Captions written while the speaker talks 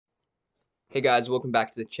Hey guys, welcome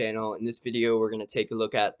back to the channel. In this video, we're going to take a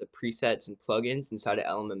look at the presets and plugins inside of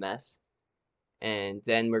LMMS. And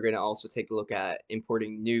then we're going to also take a look at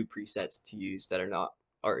importing new presets to use that are not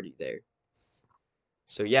already there.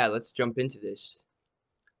 So yeah, let's jump into this.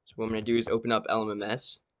 So what I'm going to do is open up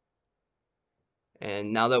LMMS.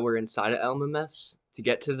 And now that we're inside of LMMS, to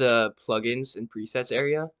get to the plugins and presets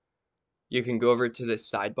area, you can go over to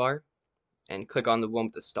this sidebar and click on the one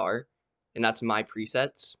with the star. And that's My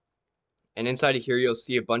Presets. And inside of here, you'll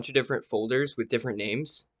see a bunch of different folders with different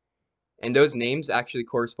names. And those names actually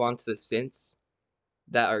correspond to the synths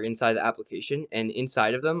that are inside the application. And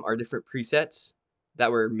inside of them are different presets that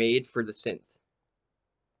were made for the synth.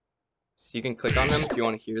 So you can click on them if you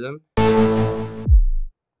want to hear them.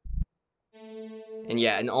 And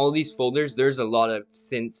yeah, in all these folders, there's a lot of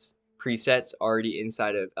synths presets already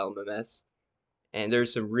inside of LMMS. And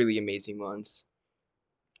there's some really amazing ones.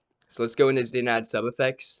 So let's go into Zin Add Sub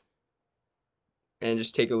Effects and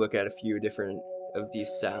just take a look at a few different of these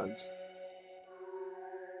sounds.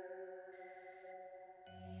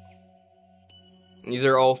 And these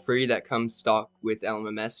are all free that come stock with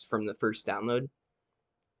LMMS from the first download.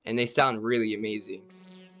 And they sound really amazing.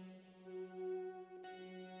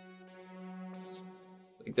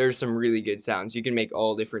 Like, there's some really good sounds. You can make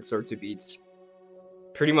all different sorts of beats.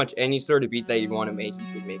 Pretty much any sort of beat that you want to make, you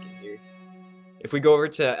can make in here. If we go over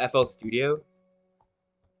to FL Studio,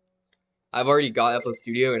 I've already got FL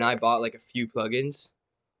Studio and I bought like a few plugins.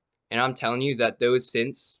 And I'm telling you that those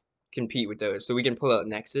synths compete with those. So we can pull out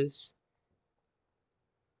Nexus.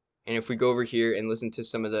 And if we go over here and listen to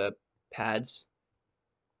some of the pads.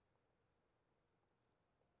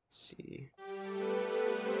 Let's see.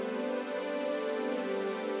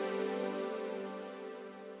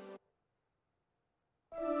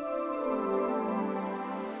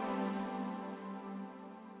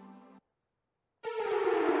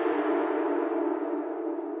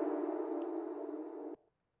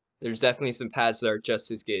 There's definitely some pads that are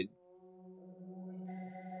just as good.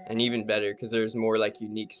 And even better because there's more like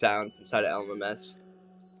unique sounds inside of LMMS.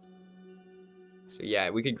 So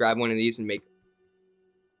yeah, we could grab one of these and make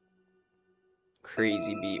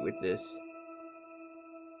crazy beat with this.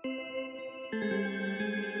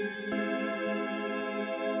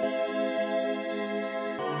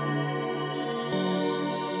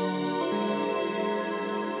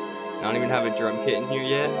 I don't even have a drum kit in here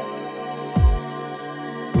yet.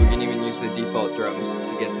 We can even use the default drums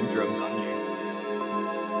to get some drums on here.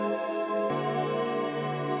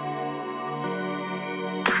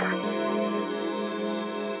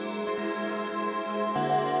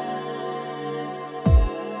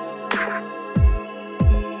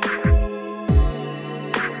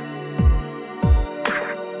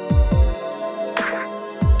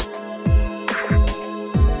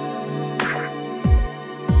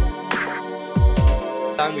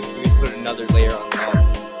 Time we can even put another layer on top.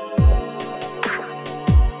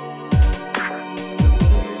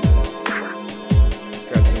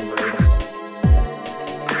 Grab some roots.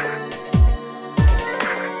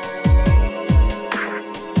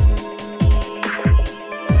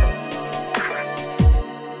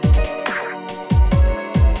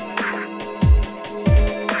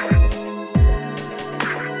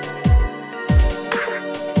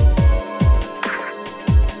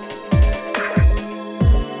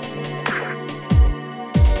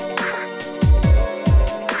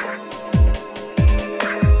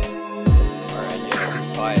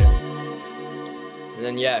 And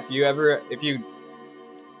then yeah, if you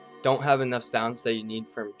don't have enough sounds that you need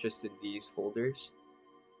from just in these folders,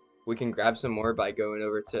 we can grab some more by going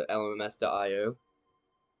over to LMMS.io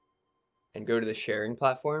and go to the sharing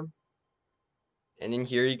platform. And in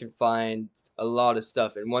here you can find a lot of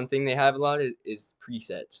stuff. And one thing they have a lot is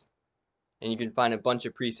presets. And you can find a bunch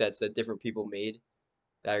of presets that different people made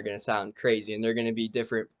that are going to sound crazy. And they're going to be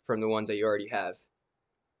different from the ones that you already have.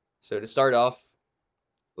 So to start off,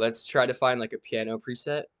 let's try to find like a piano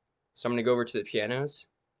preset. So I'm going to go over to the pianos.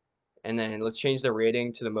 And then let's change the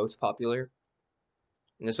rating to the most popular.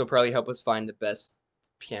 And this will probably help us find the best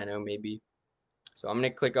piano maybe. So I'm going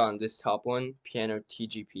to click on this top one, Piano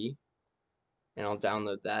TGP. And I'll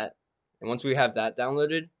download that. And once we have that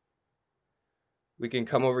downloaded, we can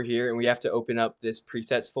come over here and we have to open up this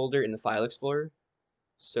presets folder in the file explorer.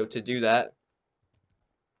 So to do that,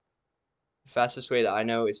 the fastest way that I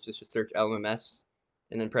know is just to search LMMS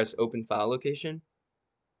and then press open file location.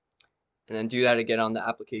 And then do that again on the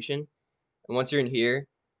application. And once you're in here,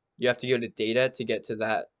 you have to go to data to get to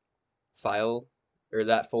that file or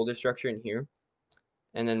that folder structure in here.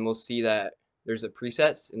 And then we'll see that there's a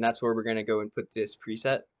presets, and that's where we're going to go and put this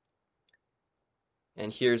preset.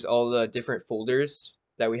 And here's all the different folders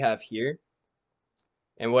that we have here.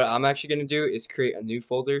 And what I'm actually going to do is create a new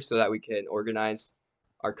folder so that we can organize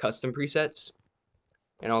our custom presets.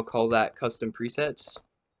 And I'll call that custom presets.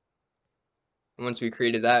 And once we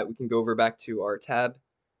created that, we can go over back to our tab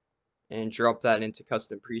and drop that into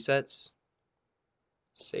custom presets.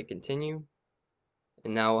 Say continue.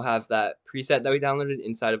 And now we'll have that preset that we downloaded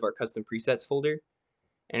inside of our custom presets folder.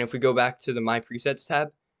 And if we go back to the My Presets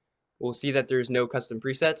tab, we'll see that there's no custom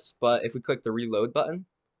presets, but if we click the reload button,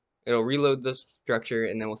 it'll reload the structure,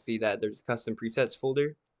 and then we'll see that there's a custom presets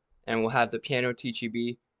folder, and we'll have the piano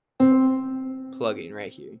TGB plugin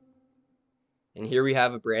right here. And here we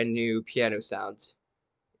have a brand new piano sound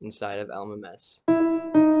inside of LMMS.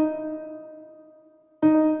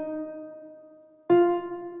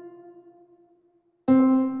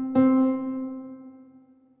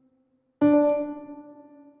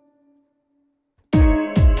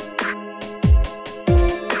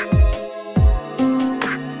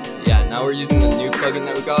 Yeah, now we're using the new plugin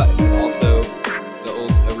that we got, and also the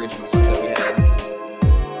old original one that we had.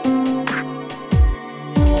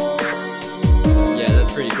 Yeah,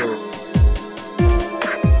 that's pretty cool.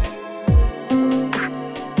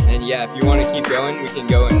 And yeah, if you want to keep going, we can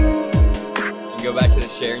go back to the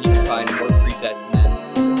share, and you can find more presets and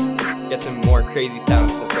then get some more crazy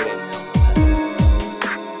sounds to put in.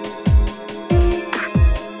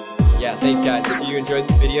 Yeah, thanks guys. If you enjoyed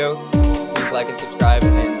this video, please like and subscribe,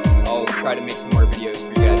 and I'll try to make some more